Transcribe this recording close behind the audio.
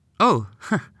Oh,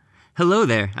 hello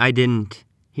there. I didn't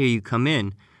hear you come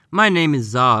in. My name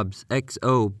is Zobbs,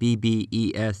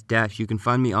 Xobbes-. You can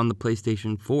find me on the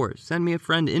PlayStation 4. Send me a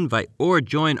friend invite or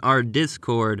join our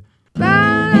Discord.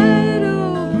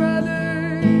 Battle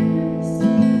brothers,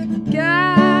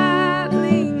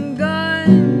 Gatling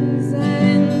guns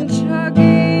and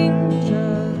chugging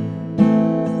drugs.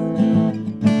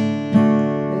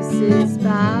 This is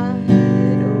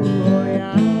Battle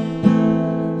Royale.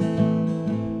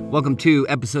 Welcome to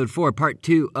Episode 4, Part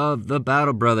 2 of The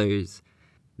Battle Brothers.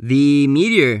 The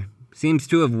meteor seems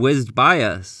to have whizzed by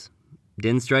us.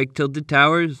 Didn't strike Tilted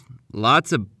Towers.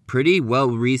 Lots of pretty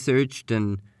well-researched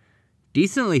and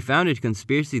decently founded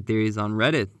conspiracy theories on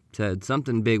Reddit said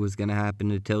something big was going to happen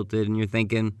to Tilted, and you're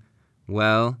thinking,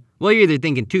 well, you're either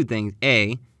thinking two things.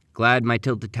 A, glad my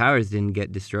Tilted Towers didn't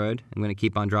get destroyed. I'm going to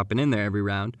keep on dropping in there every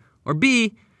round. Or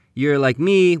B, you're like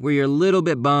me, where you're a little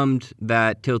bit bummed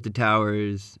that Tilted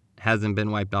Towers hasn't been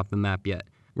wiped off the map yet.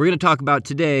 We're going to talk about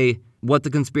today what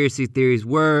the conspiracy theories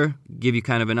were, give you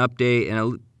kind of an update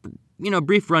and a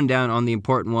brief rundown on the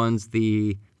important ones,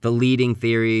 the leading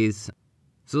theories.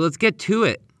 So let's get to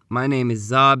it. My name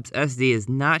is Zobbs. SD is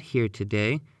not here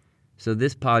today, so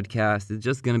this podcast is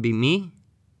just going to be me,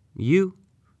 you,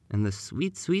 and the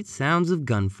sweet, sweet sounds of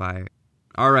gunfire.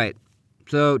 All right,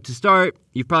 so to start,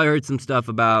 you've probably heard some stuff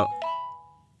about...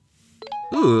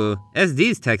 Ooh,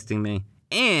 SD's texting me.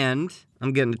 And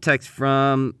I'm getting a text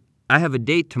from... I have a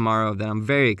date tomorrow that I'm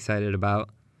very excited about.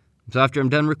 So after I'm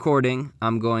done recording,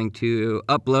 I'm going to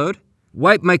upload,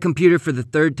 wipe my computer for the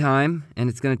third time, and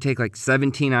it's going to take like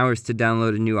 17 hours to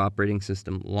download a new operating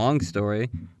system. Long story.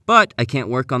 But I can't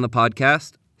work on the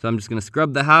podcast, so I'm just going to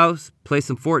scrub the house, play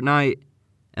some Fortnite,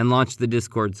 and launch the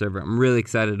Discord server. I'm really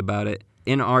excited about it.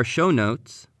 In our show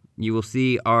notes, you will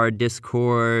see our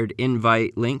Discord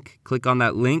invite link. Click on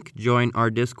that link, join our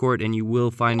Discord, and you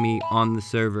will find me on the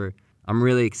server. I'm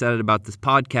really excited about this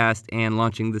podcast and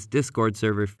launching this Discord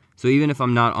server. So even if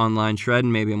I'm not online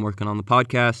shredding, maybe I'm working on the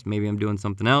podcast, maybe I'm doing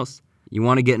something else, you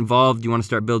want to get involved, you want to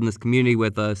start building this community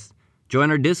with us, join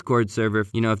our Discord server.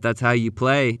 If that's how you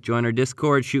play, join our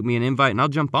Discord, shoot me an invite, and I'll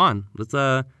jump on. Let's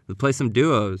play some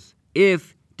duos.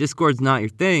 If Discord's not your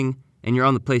thing and you're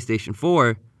on the PlayStation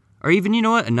 4, or even,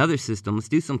 another system, let's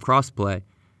do some crossplay.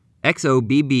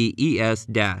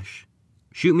 Xobbes-.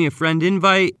 Shoot me a friend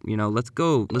invite. Let's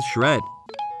go. Let's shred.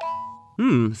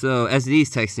 So SD's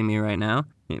texting me right now.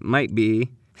 It might be.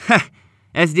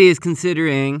 SD is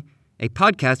considering a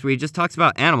podcast where he just talks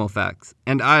about animal facts.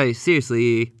 And I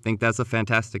seriously think that's a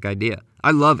fantastic idea. I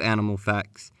love animal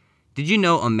facts. Did you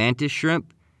know a mantis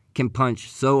shrimp can punch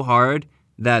so hard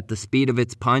that the speed of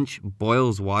its punch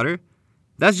boils water?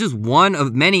 That's just one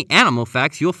of many animal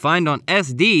facts you'll find on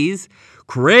SD's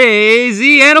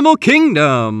Crazy Animal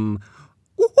Kingdom.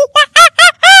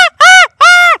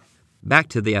 Back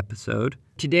to the episode.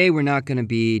 Today we're not going to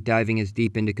be diving as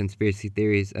deep into conspiracy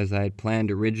theories as I had planned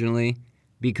originally,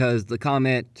 because the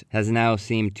Comet has now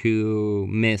seemed to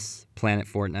miss Planet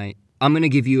Fortnite. I'm going to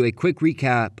give you a quick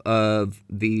recap of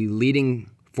the leading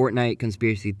Fortnite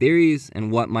conspiracy theories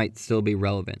and what might still be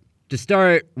relevant. To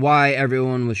start, why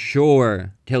everyone was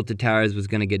sure Tilted Towers was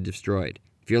going to get destroyed.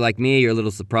 If you're like me, you're a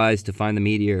little surprised to find the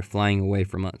meteor flying away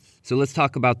from us. So let's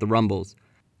talk about the rumbles.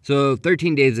 So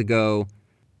 13 days ago,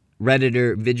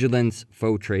 Redditor Vigilance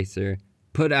Foe Tracer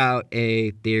put out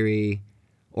a theory,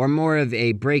 or more of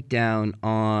a breakdown,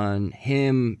 on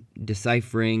him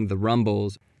deciphering the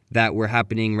rumbles that were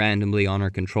happening randomly on our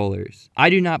controllers. I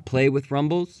do not play with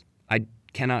rumbles. I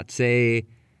cannot say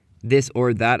this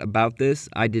or that about this.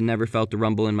 I never felt a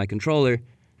rumble in my controller.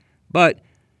 But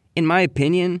in my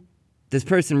opinion, this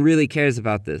person really cares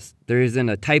about this. There isn't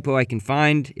a typo I can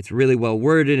find. It's really well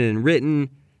worded and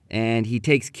written, and he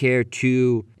takes care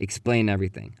to explain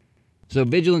everything. So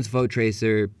Vigilance Foe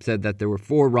Tracer said that there were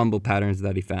 4 rumble patterns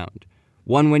that he found.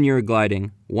 One when you were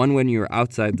gliding, one when you were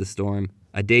outside the storm,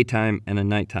 a daytime, and a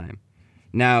nighttime.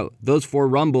 Now, those 4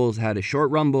 rumbles had a short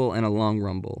rumble and a long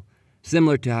rumble,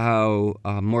 similar to how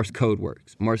Morse code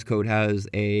works. Morse code has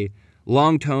a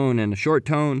long tone and a short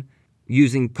tone.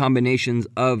 Using combinations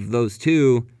of those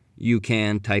two, you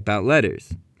can type out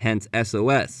letters, hence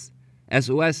SOS.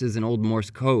 SOS is an old Morse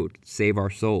code, save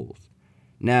our souls.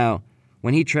 Now,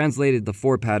 when he translated the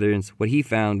 4 patterns, what he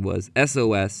found was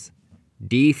SOS,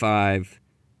 D5,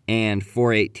 and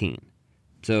 418.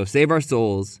 So save our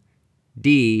souls,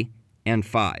 D, and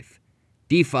 5.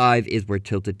 D5 is where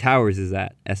Tilted Towers is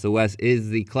at. SOS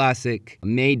is the classic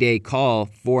Mayday call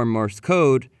for Morse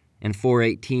code, and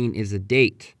 418 is a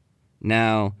date.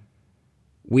 Now,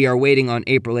 we are waiting on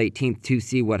April 18th to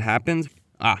see what happens.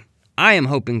 I am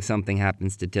hoping something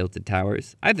happens to Tilted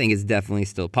Towers. I think it's definitely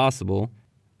still possible.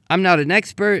 I'm not an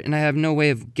expert and I have no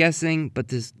way of guessing, but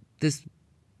this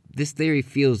theory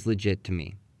feels legit to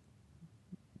me.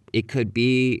 It could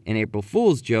be an April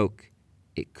Fool's joke.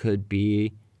 It could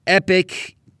be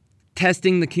Epic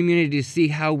testing the community to see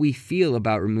how we feel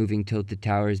about removing Tilted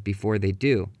Towers before they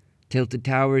do. Tilted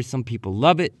Towers, some people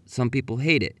love it, some people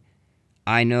hate it.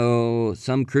 I know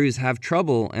some crews have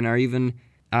trouble and are even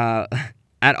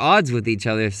at odds with each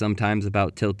other sometimes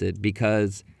about Tilted,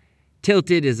 because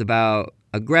Tilted is about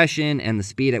aggression and the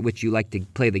speed at which you like to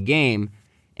play the game,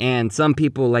 and some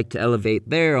people like to elevate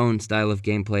their own style of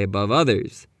gameplay above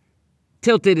others.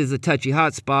 Tilted is a touchy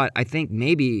hotspot. I think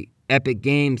maybe Epic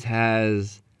Games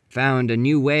has found a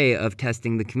new way of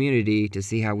testing the community to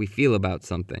see how we feel about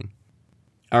something.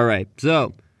 All right,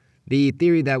 so the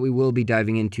theory that we will be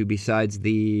diving into besides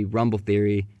the Rumble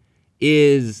theory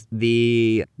is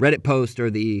the Reddit post,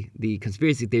 or the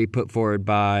conspiracy theory put forward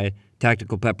by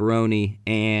Tactical Pepperoni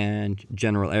and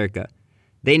General Erica.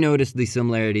 They noticed the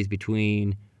similarities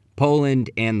between Poland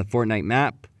and the Fortnite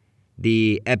map,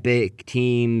 the Epic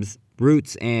team's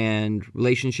roots and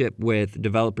relationship with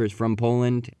developers from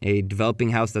Poland, a developing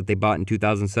house that they bought in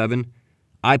 2007.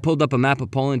 I pulled up a map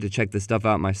of Poland to check this stuff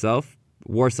out myself.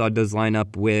 Warsaw does line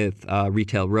up with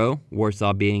Retail Row,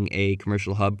 Warsaw being a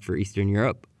commercial hub for Eastern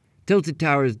Europe. Tilted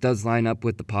Towers does line up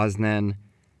with the Poznan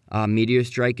meteor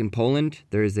strike in Poland.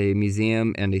 There is a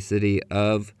museum and a city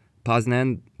of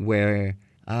Poznan where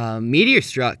meteor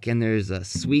struck, and there's a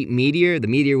sweet meteor. The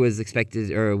meteor was estimated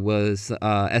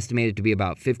to be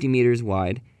about 50 meters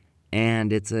wide,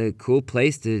 and it's a cool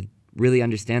place to really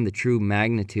understand the true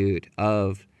magnitude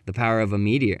of the power of a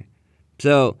meteor.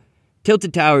 So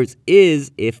Tilted Towers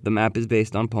is, if the map is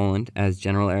based on Poland, as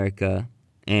General Erica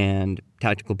and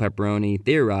Tactical Pepperoni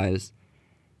theorized,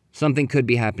 something could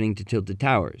be happening to Tilted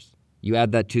Towers. You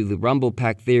add that to the Rumble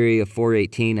Pack theory of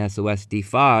 418 SOS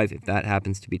D5, if that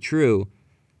happens to be true,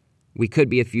 we could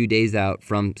be a few days out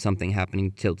from something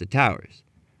happening to Tilted Towers,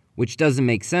 which doesn't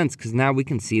make sense because now we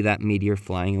can see that meteor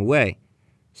flying away.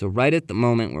 So right at the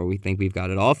moment where we think we've got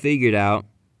it all figured out,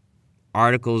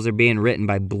 articles are being written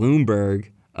by Bloomberg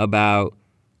about,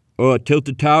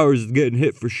 Tilted Towers is getting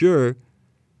hit for sure.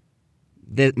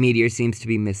 That meteor seems to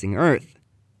be missing Earth.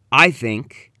 I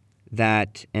think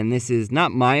that, and this is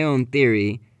not my own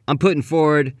theory, I'm putting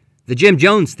forward the Jim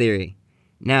Jones theory.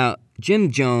 Now,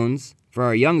 Jim Jones, for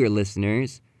our younger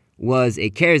listeners, was a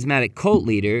charismatic cult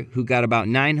leader who got about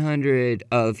 900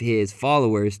 of his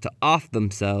followers to off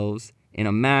themselves in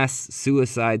a mass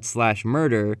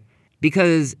suicide/murder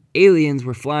because aliens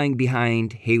were flying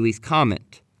behind Halley's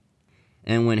Comet.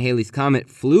 And when Halley's Comet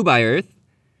flew by Earth,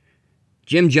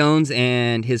 Jim Jones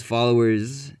and his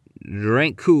followers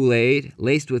drank Kool-Aid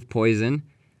laced with poison.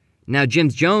 Now, Jim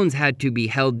Jones had to be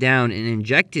held down and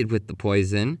injected with the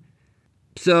poison.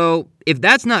 So, if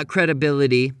that's not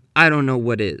credibility, I don't know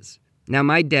what is. Now,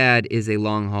 my dad is a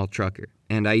long-haul trucker,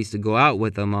 and I used to go out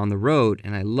with him on the road,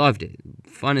 and I loved it.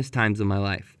 Funnest times of my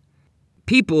life.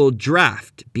 People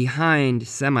draft behind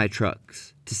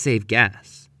semi-trucks to save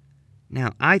gas.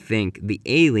 Now, I think the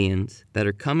aliens that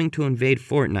are coming to invade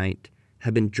Fortnite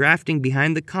have been drafting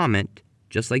behind the Comet,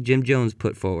 just like Jim Jones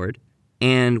put forward,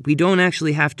 and we don't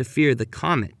actually have to fear the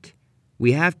Comet.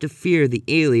 We have to fear the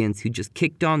aliens who just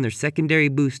kicked on their secondary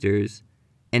boosters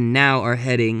and now are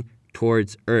heading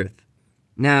towards Earth.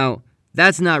 Now,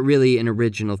 that's not really an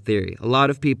original theory. A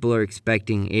lot of people are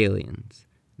expecting aliens.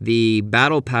 The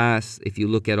Battle Pass, if you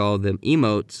look at all the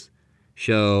emotes,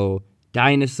 show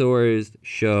dinosaurs,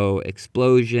 show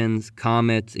explosions,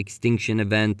 comets, extinction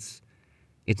events.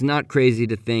 It's not crazy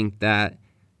to think that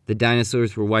the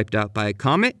dinosaurs were wiped out by a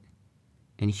comet,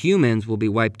 and humans will be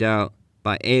wiped out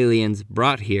by aliens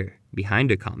brought here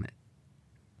behind a comet.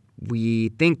 We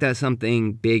think that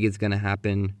something big is going to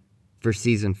happen for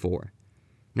Season 4.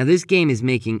 Now, this game is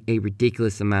making a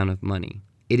ridiculous amount of money.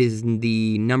 It is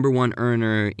the number one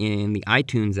earner in the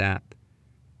iTunes app,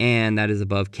 and that is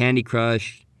above Candy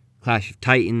Crush, Clash of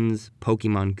Titans,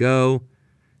 Pokemon Go.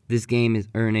 This game is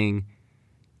earning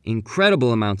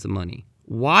incredible amounts of money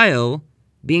while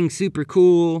being super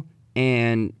cool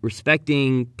and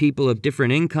respecting people of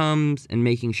different incomes and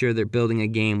making sure they're building a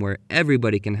game where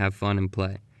everybody can have fun and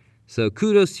play. So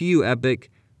kudos to you,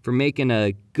 Epic, for making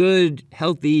a good,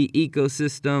 healthy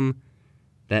ecosystem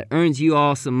that earns you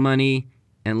all some money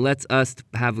and lets us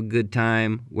have a good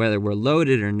time, whether we're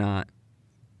loaded or not.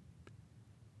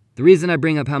 The reason I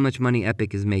bring up how much money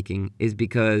Epic is making is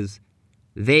because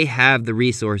they have the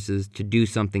resources to do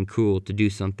something cool, to do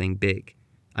something big.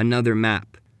 Another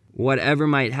map. Whatever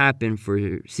might happen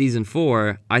for Season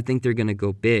 4, I think they're going to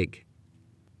go big.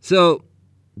 So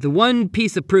the one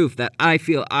piece of proof that I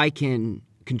feel I can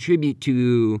contribute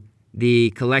to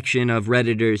the collection of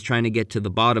Redditors trying to get to the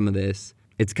bottom of this,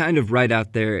 it's kind of right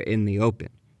out there in the open.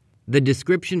 The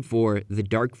description for the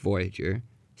Dark Voyager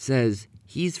says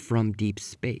he's from deep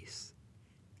space.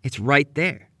 It's right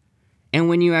there. And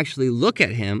when you actually look at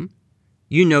him,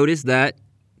 you notice that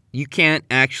you can't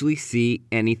actually see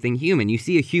anything human. You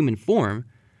see a human form,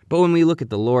 but when we look at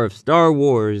the lore of Star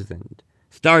Wars and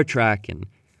Star Trek and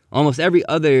almost every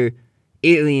other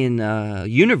alien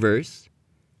universe,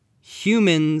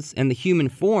 humans and the human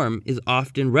form is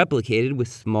often replicated with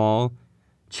small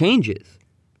changes,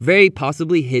 very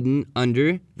possibly hidden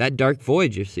under that Dark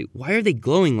Voyager suit. Why are they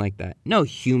glowing like that? No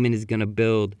human is going to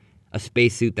build a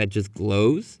spacesuit that just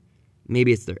glows.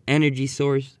 Maybe it's their energy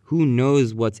source. Who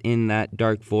knows what's in that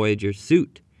Dark Voyager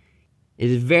suit? It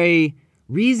is very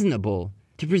reasonable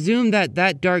to presume that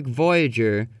that Dark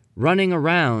Voyager running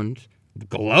around,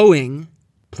 glowing,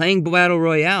 playing Battle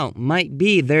Royale might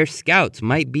be their scouts, they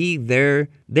might be their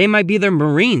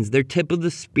Marines, their tip of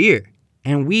the spear.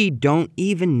 And we don't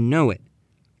even know it.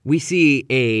 We see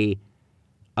a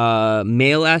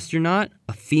male astronaut,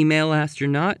 a female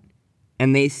astronaut,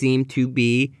 and they seem to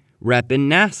be repping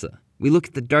NASA. We look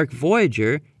at the Dark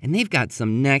Voyager, and they've got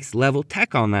some next level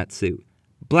tech on that suit.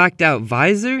 Blacked out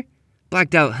visor,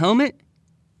 blacked out helmet.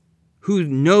 Who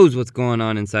knows what's going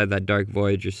on inside that Dark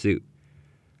Voyager suit?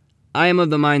 I am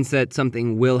of the mindset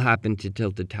something will happen to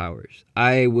Tilted Towers.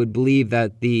 I would believe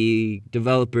that the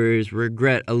developers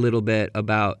regret a little bit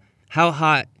about how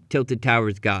hot Tilted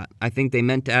Towers got. I think they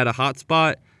meant to add a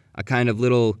hotspot, a kind of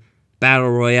little battle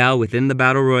royale within the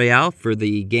battle royale for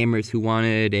the gamers who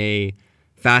wanted a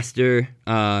faster,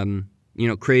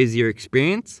 crazier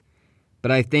experience.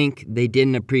 But I think they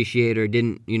didn't appreciate or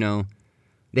didn't,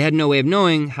 they had no way of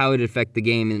knowing how it would affect the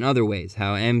game in other ways,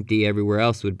 how empty everywhere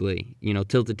else would be.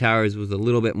 Tilted Towers was a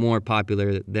little bit more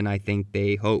popular than I think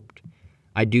they hoped.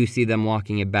 I do see them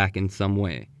walking it back in some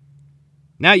way.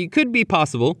 Now, it could be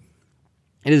possible,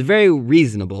 it is very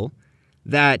reasonable,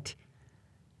 that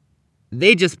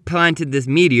they just planted this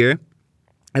meteor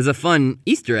as a fun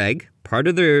Easter egg, part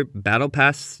of their Battle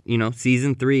Pass,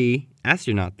 Season 3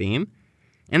 astronaut theme,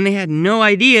 and they had no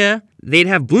idea they'd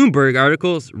have Bloomberg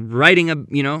articles writing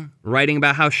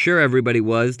about how sure everybody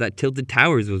was that Tilted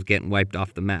Towers was getting wiped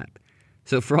off the map.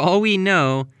 So for all we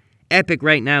know, Epic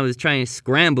right now is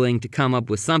scrambling to come up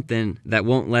with something that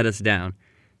won't let us down.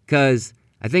 Because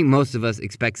I think most of us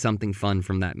expect something fun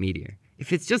from that meteor.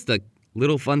 If it's just a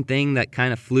little fun thing that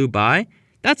kind of flew by,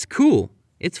 that's cool.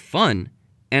 It's fun.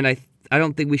 And I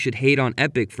don't think we should hate on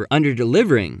Epic for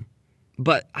under-delivering.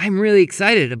 But I'm really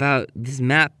excited about this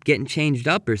map getting changed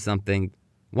up or something.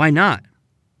 Why not?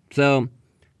 So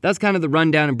that's kind of the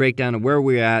rundown and breakdown of where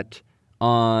we're at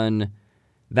on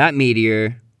that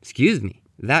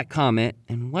that comet,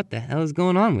 and what the hell is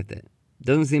going on with it.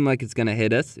 Doesn't seem like it's going to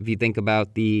hit us. If you think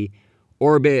about the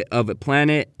orbit of a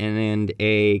planet and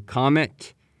a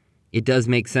comet, it does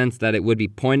make sense that it would be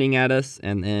pointing at us,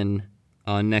 and then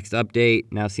next update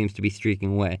now seems to be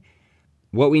streaking away.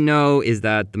 What we know is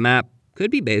that the map could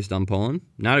be based on Poland.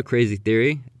 Not a crazy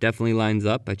theory. Definitely lines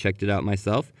up. I checked it out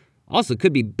myself. Also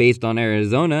could be based on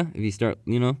Arizona if you start,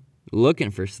 looking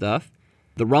for stuff.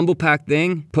 The Rumble Pack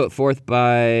thing put forth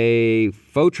by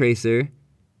Foe Tracer.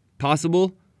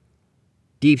 Possible.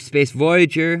 Deep Space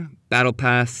Voyager. Battle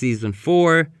Pass Season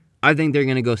 4. I think they're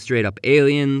going to go straight up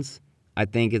aliens. I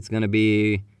think it's going to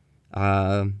be,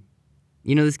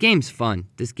 this game's fun.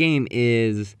 This game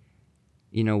is,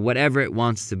 whatever it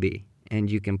wants to be. And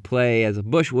you can play as a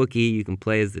Bush Wookiee, you can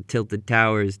play as the Tilted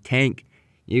Towers tank,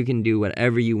 you can do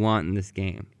whatever you want in this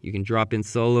game. You can drop in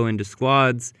solo into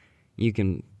squads, you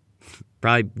can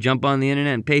probably jump on the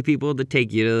internet and pay people to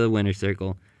take you to the winner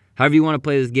circle. However you want to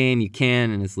play this game, you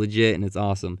can, and it's legit and it's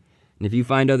awesome. And if you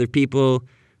find other people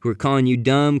who are calling you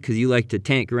dumb because you like to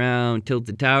tank around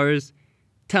Tilted Towers,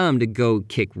 tell them to go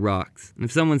kick rocks. And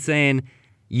if someone's saying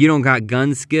you don't got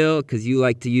gun skill because you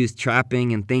like to use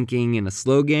trapping and thinking in a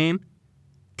slow game,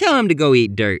 tell him to go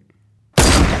eat dirt.